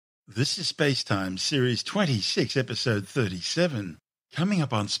This is SpaceTime, Series 26, Episode 37. Coming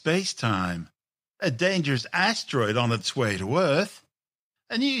up on SpaceTime, a dangerous asteroid on its way to Earth.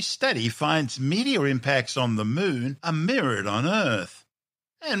 A new study finds meteor impacts on the Moon are mirrored on Earth.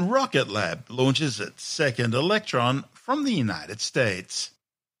 And Rocket Lab launches its second Electron from the United States.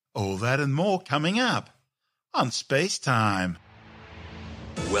 All that and more coming up on SpaceTime.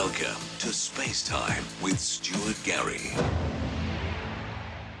 Welcome to SpaceTime with Stuart Gary.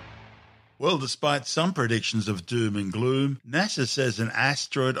 Well, despite some predictions of doom and gloom, NASA says an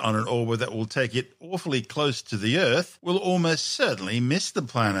asteroid on an orbit that will take it awfully close to the Earth will almost certainly miss the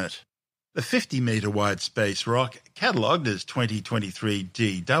planet. The 50-metre wide space rock, catalogued as 2023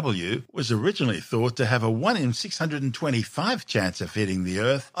 DW, was originally thought to have a 1 in 625 chance of hitting the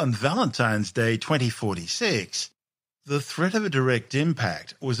Earth on Valentine's Day 2046. The threat of a direct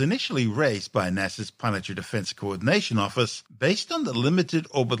impact was initially raised by NASA's Planetary Defense Coordination Office based on the limited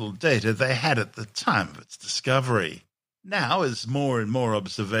orbital data they had at the time of its discovery. Now, as more and more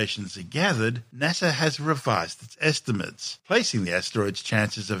observations are gathered, NASA has revised its estimates, placing the asteroid's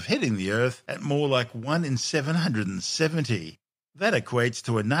chances of hitting the Earth at more like 1 in 770. That equates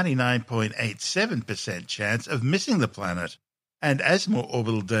to a 99.87% chance of missing the planet. And as more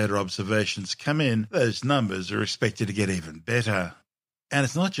orbital data observations come in, those numbers are expected to get even better. And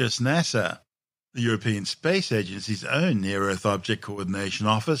it's not just NASA. The European Space Agency's own Near-Earth Object Coordination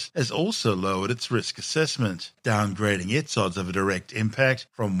Office has also lowered its risk assessment, downgrading its odds of a direct impact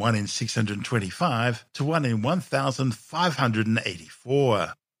from 1 in 625 to 1 in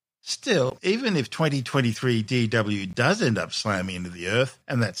 1,584. Still, even if 2023 DW does end up slamming into the Earth,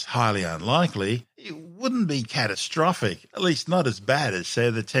 and that's highly unlikely, it wouldn't be catastrophic, at least not as bad as,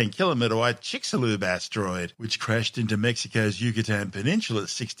 say, the 10-kilometre wide Chicxulub asteroid, which crashed into Mexico's Yucatan Peninsula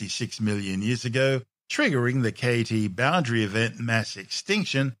 66 million years ago, triggering the KT boundary event mass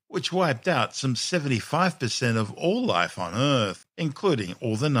extinction, which wiped out some 75% of all life on Earth, including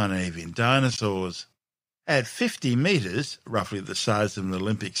all the non-avian dinosaurs. At 50 metres, roughly the size of an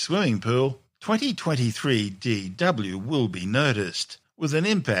Olympic swimming pool, 2023 DW will be noticed, with an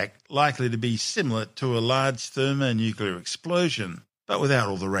impact likely to be similar to a large thermonuclear explosion, but without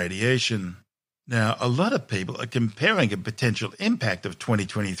all the radiation. Now, a lot of people are comparing a potential impact of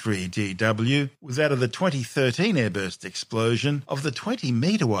 2023 DW with that of the 2013 airburst explosion of the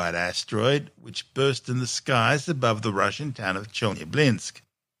 20-metre-wide asteroid which burst in the skies above the Russian town of Chelyabinsk.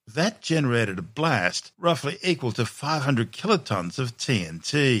 That generated a blast roughly equal to 500 kilotons of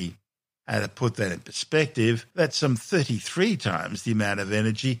TNT. And to put that in perspective, that's some 33 times the amount of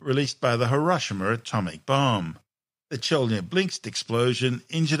energy released by the Hiroshima atomic bomb. The Chelyabinsk explosion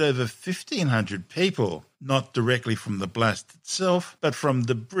injured over 1,500 people, not directly from the blast itself, but from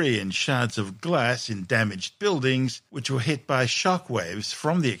debris and shards of glass in damaged buildings which were hit by shock waves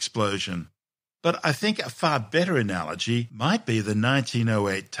from the explosion. But I think a far better analogy might be the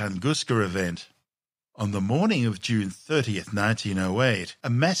 1908 Tunguska event. On the morning of June 30th, 1908, a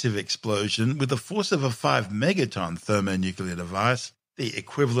massive explosion with the force of a 5-megaton thermonuclear device, the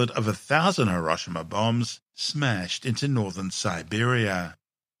equivalent of 1,000 Hiroshima bombs, smashed into northern Siberia.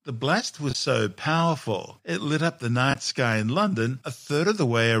 The blast was so powerful, it lit up the night sky in London a third of the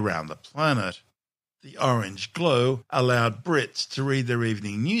way around the planet. The orange glow allowed Brits to read their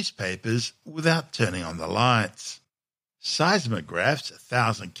evening newspapers without turning on the lights. Seismographs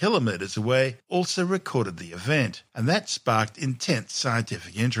 1,000 kilometres away also recorded the event, and that sparked intense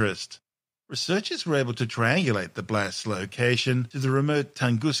scientific interest. Researchers were able to triangulate the blast's location to the remote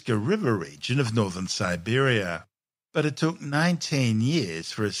Tunguska River region of northern Siberia. But it took 19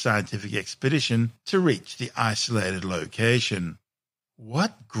 years for a scientific expedition to reach the isolated location.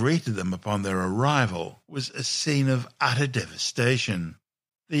 What greeted them upon their arrival was a scene of utter devastation.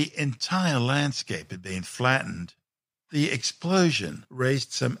 The entire landscape had been flattened. The explosion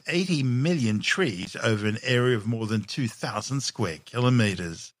raised some 80 million trees over an area of more than 2,000 square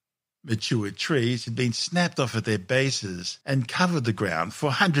kilometres. Mature trees had been snapped off at their bases and covered the ground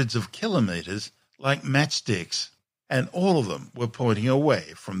for hundreds of kilometres like matchsticks. And all of them were pointing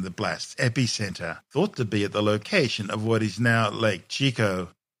away from the blast's epicentre, thought to be at the location of what is now Lake Chico.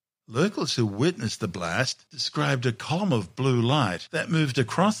 Locals who witnessed the blast described a column of blue light that moved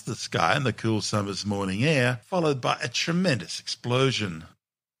across the sky in the cool summer's morning air, followed by a tremendous explosion.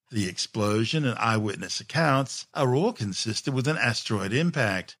 The explosion and eyewitness accounts are all consistent with an asteroid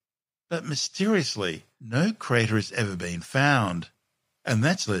impact, but mysteriously, no crater has ever been found. And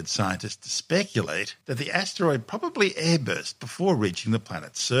that's led scientists to speculate that the asteroid probably airburst before reaching the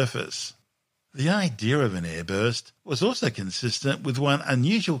planet's surface. The idea of an airburst was also consistent with one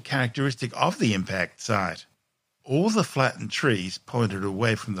unusual characteristic of the impact site. All the flattened trees pointed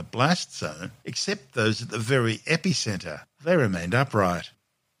away from the blast zone, except those at the very epicenter. They remained upright.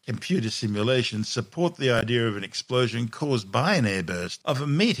 Computer simulations support the idea of an explosion caused by an airburst of a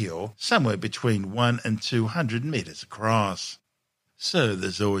meteor somewhere between 1 and 200 meters across. So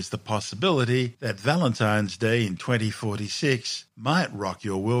there's always the possibility that Valentine's Day in 2046 might rock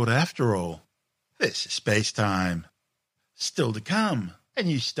your world after all. This is SpaceTime. Still to come, a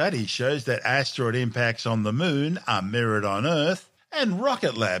new study shows that asteroid impacts on the Moon are mirrored on Earth, and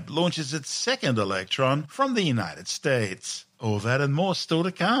Rocket Lab launches its second Electron from the United States. All that and more still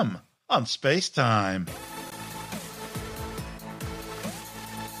to come on SpaceTime.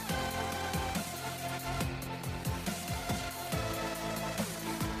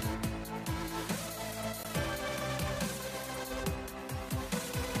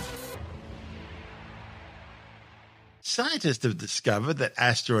 Scientists have discovered that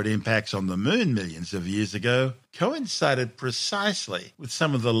asteroid impacts on the Moon millions of years ago coincided precisely with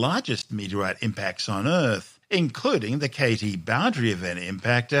some of the largest meteorite impacts on Earth, including the KT boundary event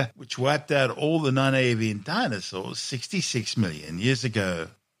impactor, which wiped out all the non-avian dinosaurs 66 million years ago.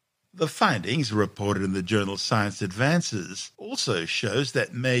 The findings, reported in the journal Science Advances, also shows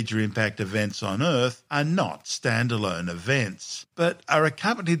that major impact events on Earth are not standalone events, but are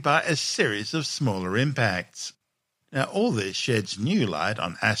accompanied by a series of smaller impacts. Now, all this sheds new light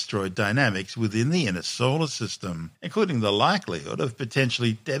on asteroid dynamics within the inner solar system, including the likelihood of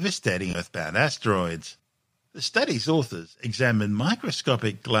potentially devastating Earthbound asteroids. The study's authors examined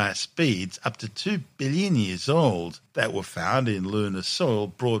microscopic glass beads up to 2 billion years old that were found in lunar soil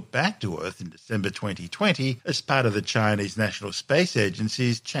brought back to Earth in December 2020 as part of the Chinese National Space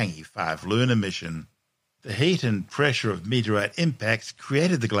Agency's Chang'e 5 lunar mission. The heat and pressure of meteorite impacts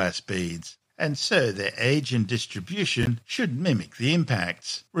created the glass beads, and so their age and distribution should mimic the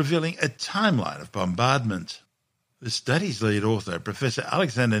impacts, revealing a timeline of bombardment. The study's lead author, Professor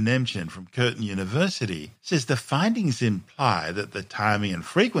Alexander Nemchin from Curtin University, says the findings imply that the timing and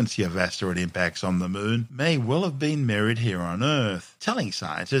frequency of asteroid impacts on the Moon may well have been mirrored here on Earth, telling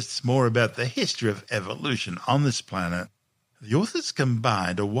scientists more about the history of evolution on this planet. The authors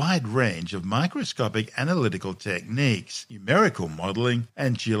combined a wide range of microscopic analytical techniques, numerical modelling,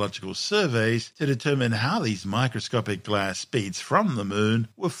 and geological surveys to determine how these microscopic glass beads from the Moon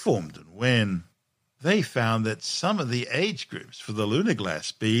were formed and when. They found that some of the age groups for the lunar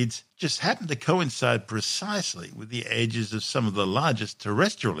glass beads just happened to coincide precisely with the ages of some of the largest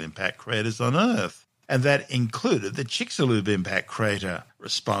terrestrial impact craters on Earth, and that included the Chicxulub impact crater,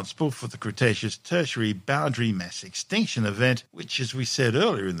 responsible for the Cretaceous Tertiary boundary mass extinction event, which, as we said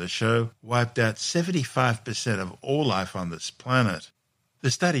earlier in the show, wiped out 75% of all life on this planet. The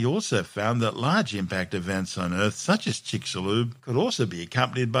study also found that large impact events on Earth, such as Chicxulub, could also be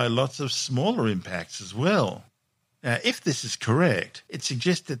accompanied by lots of smaller impacts as well. Now, if this is correct, it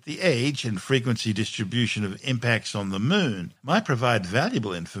suggests that the age and frequency distribution of impacts on the Moon might provide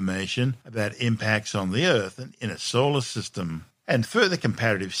valuable information about impacts on the Earth and inner solar system. And further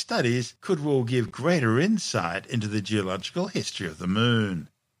comparative studies could well give greater insight into the geological history of the Moon.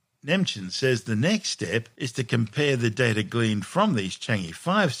 Nemchin says the next step is to compare the data gleaned from these Chang'e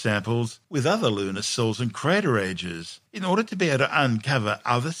 5 samples with other lunar soils and crater ages in order to be able to uncover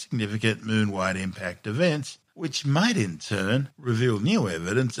other significant moon-wide impact events, which might in turn reveal new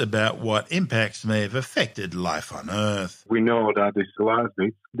evidence about what impacts may have affected life on Earth. We know that these glass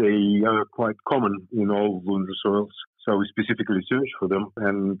beads, they are quite common in all lunar soils. So we specifically search for them,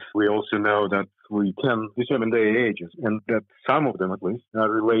 and we also know that we can determine their ages, and that some of them, at least,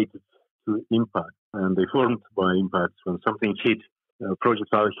 are related to impact, and they formed by impacts when something hit.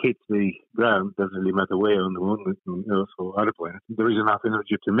 Projectile hit the ground, doesn't really matter where on the Moon, on Earth or other planets. There is enough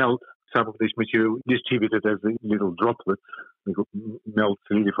energy to melt some of this material, distributed as a little droplet. It melts,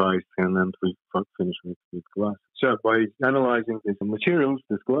 solidifies, and then we finish with glass. So by analyzing these materials,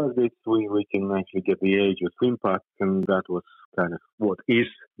 these glass bits, we can actually get the age of impact, and that was kind of what is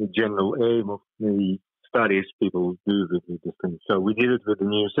the general aim of the studies people do with this thing. So we did it with the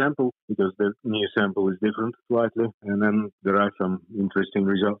new sample because the new sample is different slightly, and then there are some interesting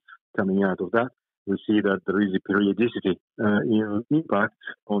results coming out of that. We see that there is a periodicity in impact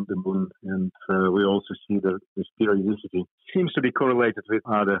on the Moon, and we also see that this periodicity seems to be correlated with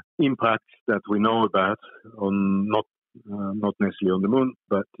other impacts that we know about on not necessarily on the Moon,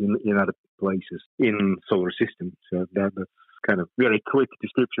 but in other places in solar system. So that's kind of very quick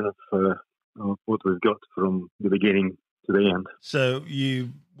description of what we've got from the beginning to the end. So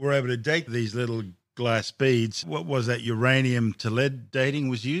you were able to date these little glass beads. What was that, uranium to lead dating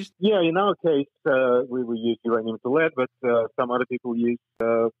was used? Yeah, in our case, we use uranium to lead, but some other people use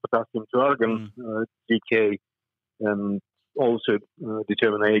potassium to argon, GK and also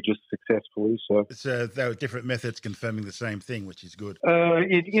determine ages successfully. So there were different methods confirming the same thing, which is good.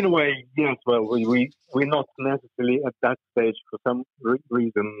 In a way, yes. Well, we're not necessarily at that stage for some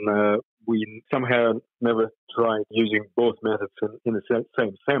reason. We somehow never tried using both methods in the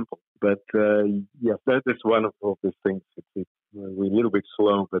same sample. But yes, that is one of these things. We're a little bit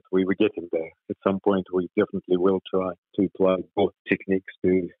slow, but we're getting there. At some point, we definitely will try to apply both techniques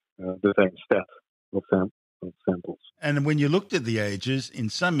to the same set of samples. And when you looked at the ages, in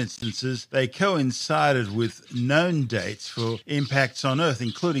some instances, they coincided with known dates for impacts on Earth,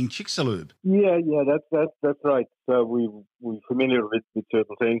 including Chicxulub. Yeah, that's right. So we're familiar with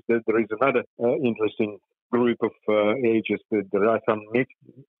certain things. There is another interesting group of ages. There are some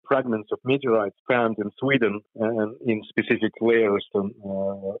fragments of meteorites found in Sweden and in specific layers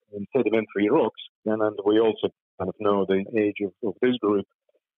in sedimentary rocks. And we also kind of know the age of this group.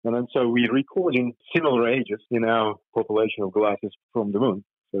 And so we're recording similar ages in our population of galaxies from the moon.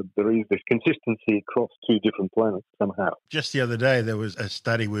 So there is this consistency across two different planets somehow. Just the other day, there was a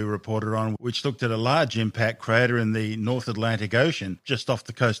study we reported on which looked at a large impact crater in the North Atlantic Ocean just off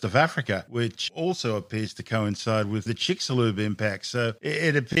the coast of Africa, which also appears to coincide with the Chicxulub impact. So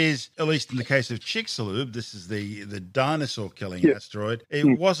it appears, at least in the case of Chicxulub, this is the dinosaur-killing asteroid,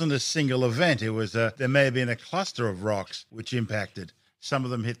 it wasn't a single event. It was there may have been a cluster of rocks which impacted. Some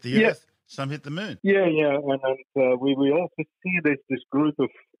of them hit the Earth, some hit the moon. Yeah, and we also see this group of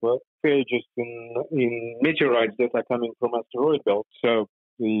phages in meteorites that are coming from asteroid belts. So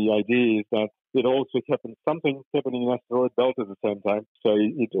the idea is that it also happens, something happening in asteroid belt at the same time. So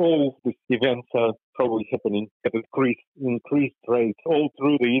all these events are probably happening at increased rate all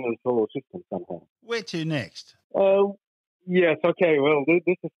through the inner solar system somehow. Where to next? Yes, okay, well, this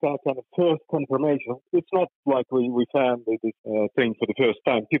is kind of first confirmation. It's not like we found this thing for the first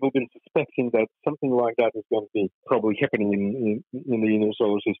time. People have been suspecting that something like that is going to be probably happening in the inner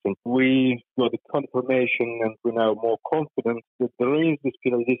solar system. We got the confirmation, and we're now more confident that there is this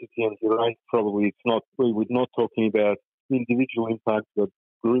periodicity, and you're right, probably it's not, we're not talking about individual impacts, but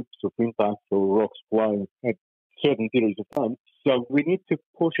groups of impacts or rocks flying at certain periods of time. So we need to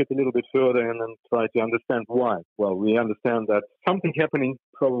push it a little bit further and then try to understand why. Well, we understand that something happening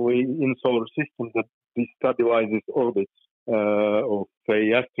probably in solar system that destabilizes orbits of,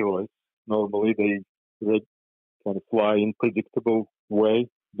 say, asteroids. Normally they kind of fly in predictable way,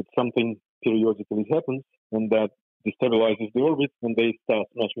 but something periodically happens, and that destabilizes the orbit, and they start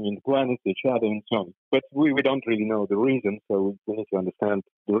smashing into planets, each other, and so on. But we don't really know the reason, so we need to understand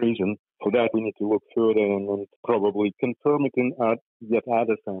the reason. For that, we need to look further and probably confirm it in yet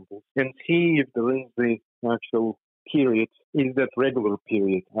other samples and see if there is the actual period. Is that regular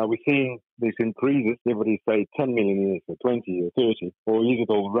period? Are we seeing these increases every, say, 10 million years or 20 or 30? Or is it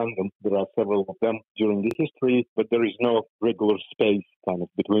all random? There are several of them during the history, but there is no regular space kind of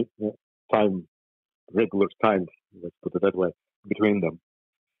between regular time, let's put it that way, between them.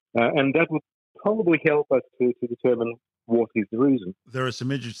 And that would probably help us to determine what is the reason. There are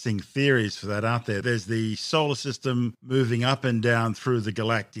some interesting theories for that, aren't there? There's the solar system moving up and down through the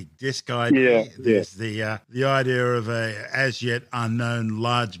galactic disk idea. There's the idea of a as yet unknown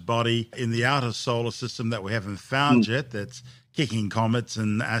large body in the outer solar system that we haven't found yet that's kicking comets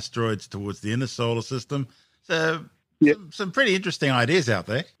and asteroids towards the inner solar system. So some pretty interesting ideas out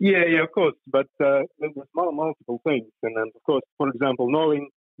there. Yeah, of course. But there's multiple things. And then, of course, for example, knowing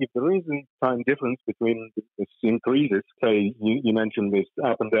if there is a time difference between these increases, say you mentioned this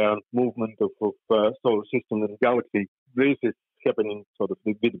up and down movement of solar system and galaxy, this is happening sort of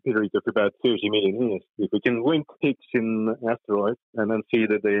with a period of about 30 million years. If we can link peaks in asteroids and then see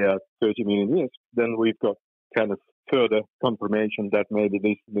that they are 30 million years, then we've got kind of further confirmation that maybe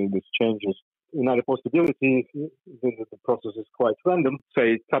this changes. Another possibility is the process is quite random.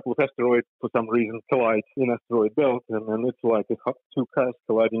 Say a couple of asteroids for some reason collide in asteroid belt, and then it's like two cars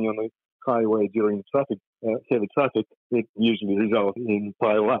colliding on a highway during heavy traffic. It usually results in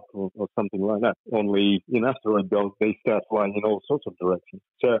pile up or something like that. Only in asteroid belt they start flying in all sorts of directions.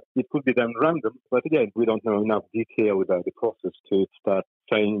 So it could be done random, but again, we don't know enough detail about the process to start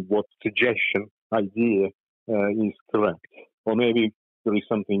saying what idea is correct. Or maybe there is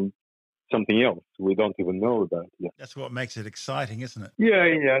something else we don't even know about yet. That's what makes it exciting, isn't it?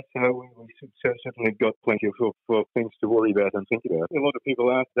 Yeah. So we certainly got plenty of things to worry about and think about. A lot of people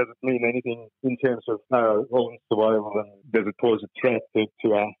ask, does it mean anything in terms of our own survival, and does it pose a threat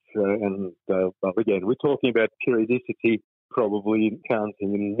to us? But again, we're talking about periodicity, probably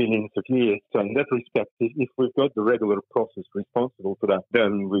counting in millions of years. So in that respect, if we've got the regular process responsible for that,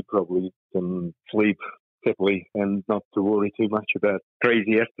 then we probably can sleep happily and not to worry too much about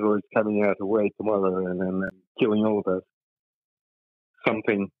crazy asteroids coming out away tomorrow and killing all of us.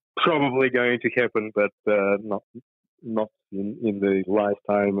 Something probably going to happen, but not in the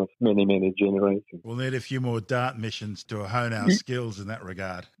lifetime of many, many generations. We'll need a few more DART missions to hone our skills in that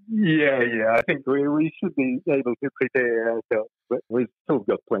regard. Yeah. I think we should be able to prepare ourselves, but we've still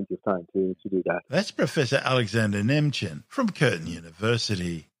got plenty of time to do that. That's Professor Alexander Nemchin from Curtin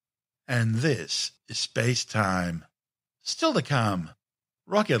University. And this is SpaceTime. Still to come,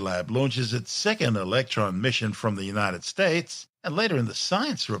 Rocket Lab launches its second Electron mission from the United States, and later in the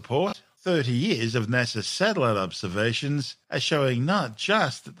science report, 30 years of NASA's satellite observations are showing not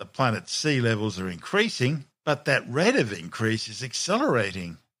just that the planet's sea levels are increasing, but that rate of increase is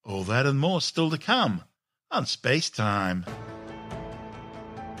accelerating. All that and more still to come on SpaceTime.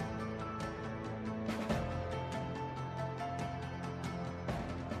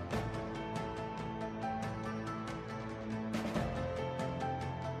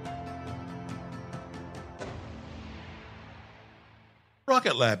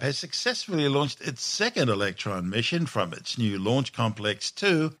 Rocket Lab has successfully launched its second Electron mission from its new Launch Complex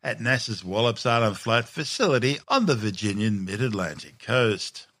 2 at NASA's Wallops Island Flight Facility on the Virginian mid-Atlantic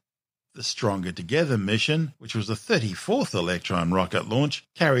coast. The Stronger Together mission, which was the 34th Electron rocket launch,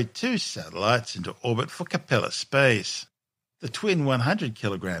 carried 2 satellites into orbit for Capella Space. The twin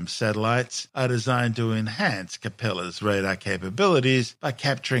 100-kilogram satellites are designed to enhance Capella's radar capabilities by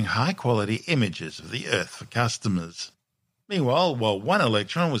capturing high-quality images of the Earth for customers. Meanwhile, while one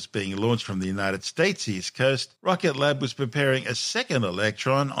Electron was being launched from the United States East Coast, Rocket Lab was preparing a second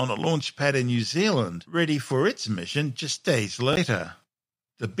Electron on a launch pad in New Zealand, ready for its mission just days later.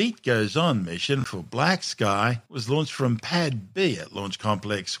 The Beat Goes On mission for Black Sky was launched from Pad B at Launch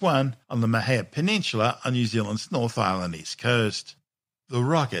Complex 1 on the Mahia Peninsula on New Zealand's North Island East Coast. The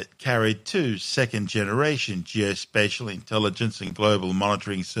rocket carried 2 second-generation Geospatial Intelligence and Global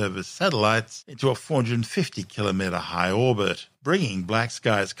Monitoring Service satellites into a 450-kilometre high orbit, bringing Black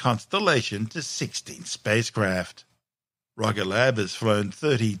Sky's constellation to 16 spacecraft. Rocket Lab has flown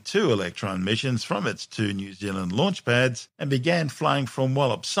 32 Electron missions from its 2 New Zealand launch pads and began flying from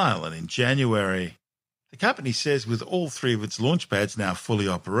Wallops Island in January. The company says with all 3 of its launch pads now fully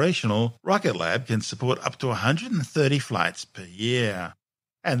operational, Rocket Lab can support up to 130 flights per year.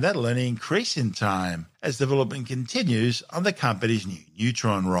 And that'll only increase in time as development continues on the company's new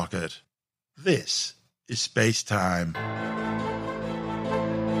Neutron rocket. This is SpaceTime.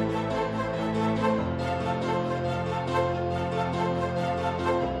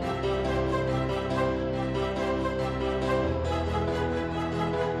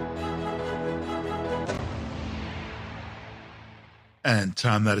 And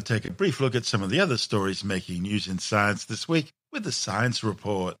time now to take a brief look at some of the other stories making news in science this week with the Science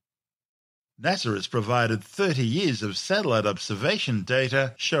Report. NASA has provided 30 years of satellite observation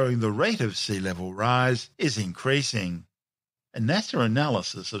data showing the rate of sea level rise is increasing. A NASA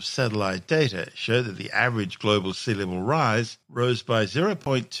analysis of satellite data showed that the average global sea level rise rose by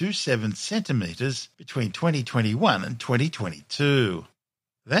 0.27 centimetres between 2021 and 2022.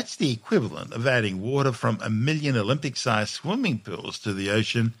 That's the equivalent of adding water from 1 million Olympic-sized swimming pools to the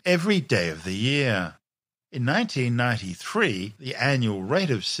ocean every day of the year. In 1993, the annual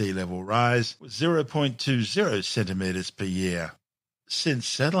rate of sea level rise was 0.20 centimetres per year. Since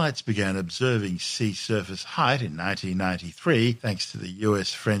satellites began observing sea surface height in 1993, thanks to the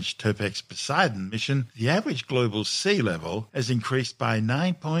US-French Topex Poseidon mission, the average global sea level has increased by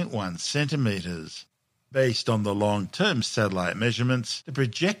 9.1 centimetres. Based on the long-term satellite measurements, the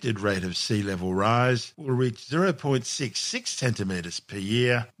projected rate of sea level rise will reach 0.66 centimetres per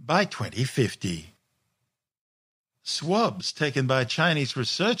year by 2050. Swabs taken by Chinese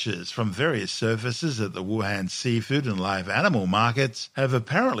researchers from various surfaces at the Wuhan seafood and live animal markets have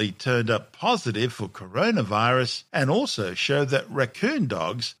apparently turned up positive for coronavirus and also show that raccoon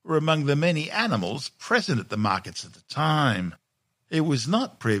dogs were among the many animals present at the markets at the time. It was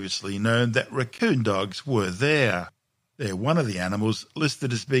not previously known that raccoon dogs were there. They're one of the animals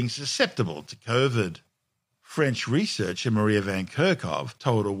listed as being susceptible to COVID. French researcher Maria Van Kerkhove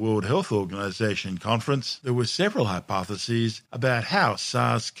told a World Health Organization conference there were several hypotheses about how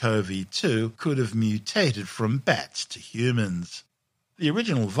SARS-CoV-2 could have mutated from bats to humans. The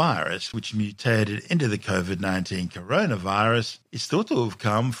original virus, which mutated into the COVID-19 coronavirus, is thought to have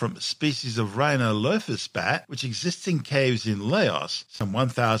come from a species of rhinolophus bat which exists in caves in Laos, some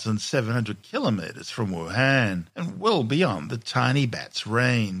 1,700 kilometres from Wuhan, and well beyond the tiny bat's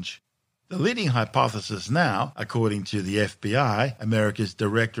range. The leading hypothesis now, according to the FBI, America's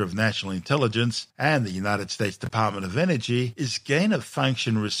Director of National Intelligence, and the United States Department of Energy, is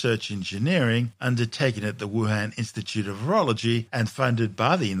gain-of-function research engineering undertaken at the Wuhan Institute of Virology and funded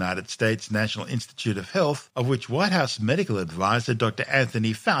by the United States National Institute of Health, of which White House medical advisor Dr.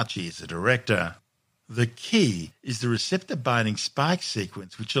 Anthony Fauci is the director. The key is the receptor-binding spike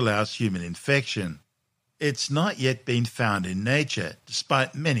sequence which allows human infection. It's not yet been found in nature,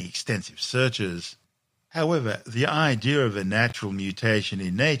 despite many extensive searches. However, the idea of a natural mutation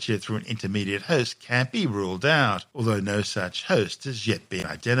in nature through an intermediate host can't be ruled out, although no such host has yet been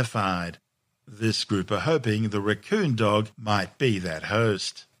identified. This group are hoping the raccoon dog might be that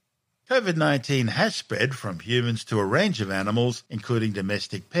host. COVID-19 has spread from humans to a range of animals, including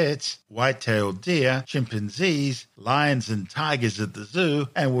domestic pets, white-tailed deer, chimpanzees, lions and tigers at the zoo,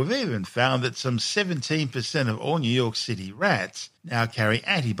 and we've even found that some 17% of all New York City rats now carry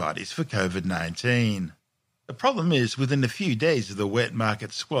antibodies for COVID-19. The problem is, within a few days of the wet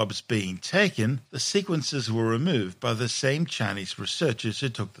market swabs being taken, the sequences were removed by the same Chinese researchers who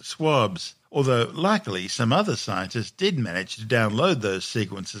took the swabs, although luckily some other scientists did manage to download those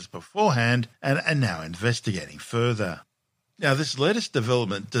sequences beforehand and are now investigating further. Now, this latest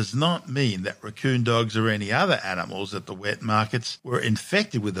development does not mean that raccoon dogs or any other animals at the wet markets were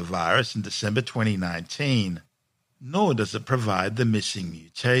infected with the virus in December 2019, nor does it provide the missing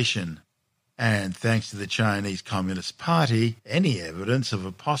mutation. And thanks to the Chinese Communist Party, any evidence of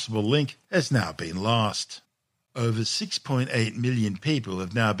a possible link has now been lost. Over 6.8 million people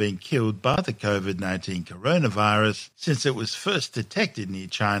have now been killed by the COVID-19 coronavirus since it was first detected near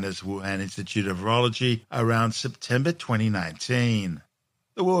China's Wuhan Institute of Virology around September 2019.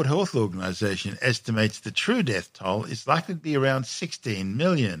 The World Health Organization estimates the true death toll is likely to be around 16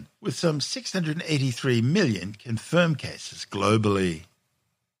 million, with some 683 million confirmed cases globally.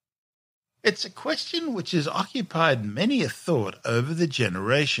 It's a question which has occupied many a thought over the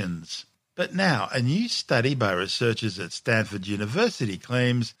generations. But now, a new study by researchers at Stanford University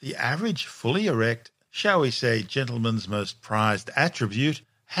claims the average fully erect, shall we say gentleman's most prized attribute,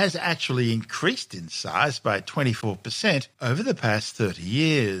 has actually increased in size by 24% over the past 30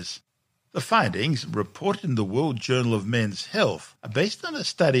 years. The findings, reported in the World Journal of Men's Health, are based on a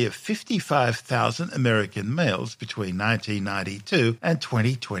study of 55,000 American males between 1992 and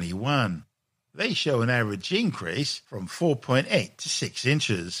 2021. They show an average increase from 4.8 to 6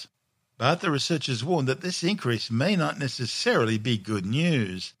 inches. But the researchers warn that this increase may not necessarily be good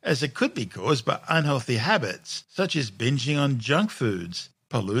news, as it could be caused by unhealthy habits, such as binging on junk foods.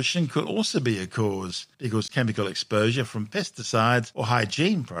 Pollution could also be a cause, because chemical exposure from pesticides or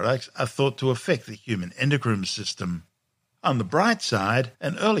hygiene products are thought to affect the human endocrine system. On the bright side,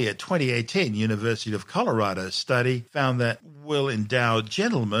 an earlier 2018 University of Colorado study found that well-endowed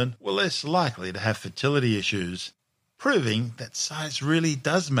gentlemen were less likely to have fertility issues, proving that size really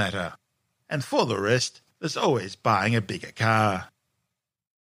does matter. And for the rest, there's always buying a bigger car.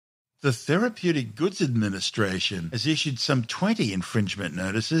 The Therapeutic Goods Administration has issued some 20 infringement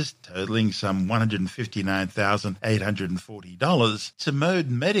notices, totaling some $159,840, to Mode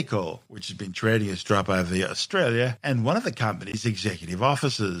Medical, which has been trading as Dropout via Australia, and one of the company's executive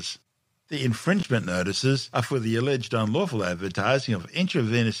officers. The infringement notices are for the alleged unlawful advertising of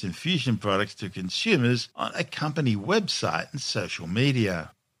intravenous infusion products to consumers on a company website and social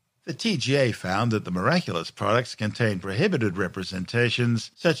media. The TGA found that the miraculous products contain prohibited representations,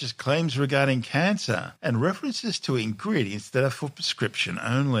 such as claims regarding cancer and references to ingredients that are for prescription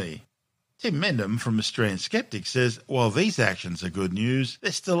only. Tim Mendham from Australian Skeptics says, while these actions are good news,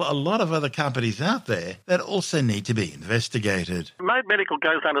 there's still a lot of other companies out there that also need to be investigated. Mode Medical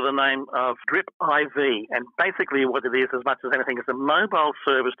goes under the name of Drip IV, and basically what it is, as much as anything, is a mobile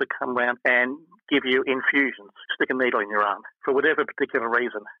service to come around and give you infusions, stick a needle in your arm, for whatever particular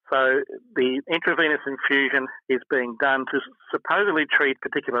reason. So the intravenous infusion is being done to supposedly treat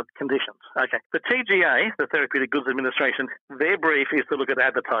particular conditions. Okay. The TGA, the Therapeutic Goods Administration, their brief is to look at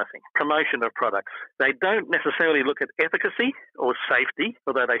advertising, promotion of products. They don't necessarily look at efficacy or safety,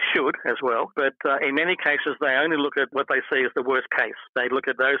 although they should as well. But in many cases, they only look at what they see as the worst case. They look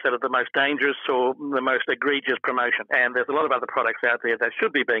at those that are the most dangerous or the most egregious promotion. And there's a lot of other products out there that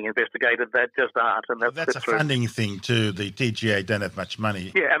should be being investigated that just aren't. And that's a funding thing too. The TGA don't have much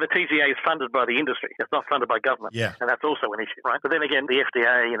money. Yeah, and the TGA is funded by the industry. It's not funded by government. Yeah. And that's also an issue, right? But then again, the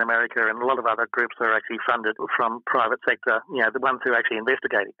FDA in America and a lot of other groups are actually funded from private sector, the ones who are actually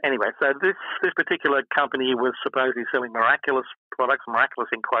investigating. Anyway, so this particular company was supposedly selling miraculous products, miraculous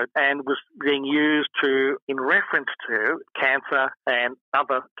in quote, and was being used in reference to cancer and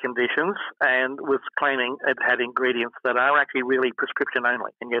other conditions, and was claiming it had ingredients that are actually really prescription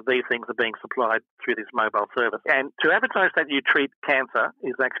only. And yet these things are being supplied through this mobile service. And to advertise that you treat cancer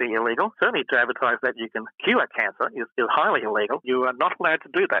is actually illegal. Certainly to advertise that you can cure cancer is highly illegal. You are not allowed to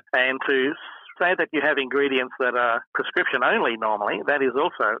do that. And to say that you have ingredients that are prescription only normally, that is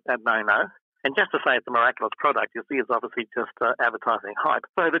also a no-no. And just to say it's a miraculous product, you see, is obviously just advertising hype.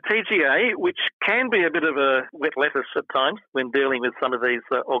 So the TGA, which can be a bit of a wet lettuce at times when dealing with some of these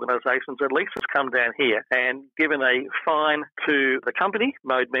organisations, at least has come down here and given a fine to the company,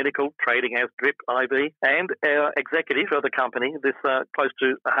 Mode Medical, trading as Drip IV, and our executive of the company, this close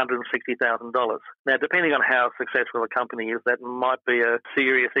to $160,000. Now, depending on how successful the company is, that might be a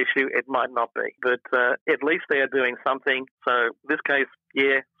serious issue. It might not be. But at least they are doing something. So this case,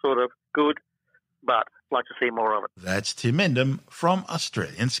 yeah, sort of good, but I'd like to see more of it. That's Tim Endham from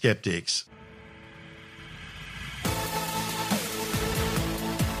Australian Skeptics.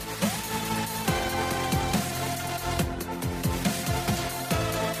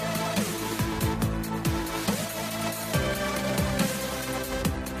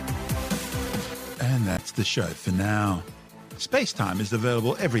 And that's the show for now. SpaceTime is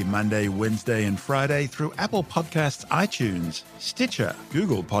available every Monday, Wednesday and Friday through Apple Podcasts, iTunes, Stitcher,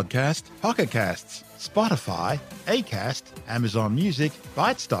 Google Podcast, Pocket Casts, Spotify, Acast, Amazon Music,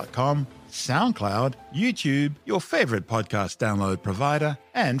 Bytes.com, SoundCloud, YouTube, your favourite podcast download provider,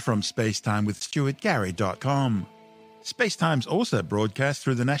 and from spacetimewithstuartgary.com. SpaceTime's also broadcast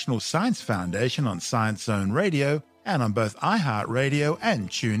through the National Science Foundation on Science Zone Radio and on both iHeartRadio and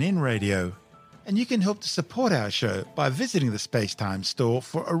TuneIn Radio. And you can help to support our show by visiting the SpaceTime store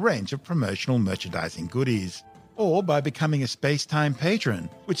for a range of promotional merchandising goodies, or by becoming a SpaceTime patron,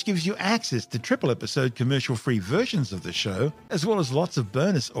 which gives you access to triple-episode commercial-free versions of the show, as well as lots of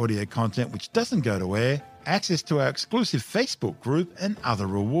bonus audio content which doesn't go to air, access to our exclusive Facebook group, and other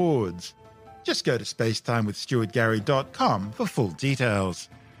rewards. Just go to spacetimewithstuartgary.com for full details.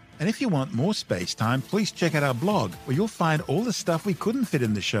 And if you want more SpaceTime, please check out our blog, where you'll find all the stuff we couldn't fit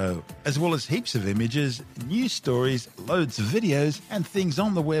in the show, as well as heaps of images, news stories, loads of videos, and things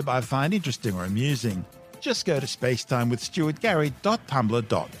on the web I find interesting or amusing. Just go to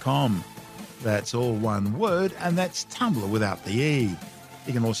spacetimewithstuartgary.tumblr.com. That's all one word, and that's Tumblr without the E.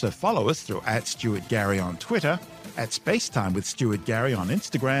 You can also follow us through @StuartGary on Twitter, @SpaceTimeWithStuartGary on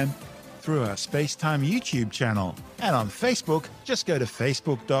Instagram, through our SpaceTime YouTube channel, and on Facebook, just go to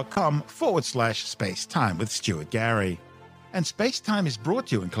facebook.com/SpaceTime with Stuart Gary. And SpaceTime is brought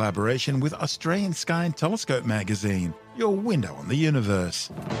to you in collaboration with Australian Sky and Telescope magazine, your window on the universe.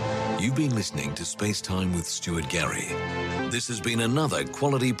 You've been listening to SpaceTime with Stuart Gary. This has been another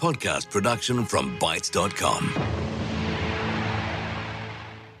quality podcast production from Bytes.com.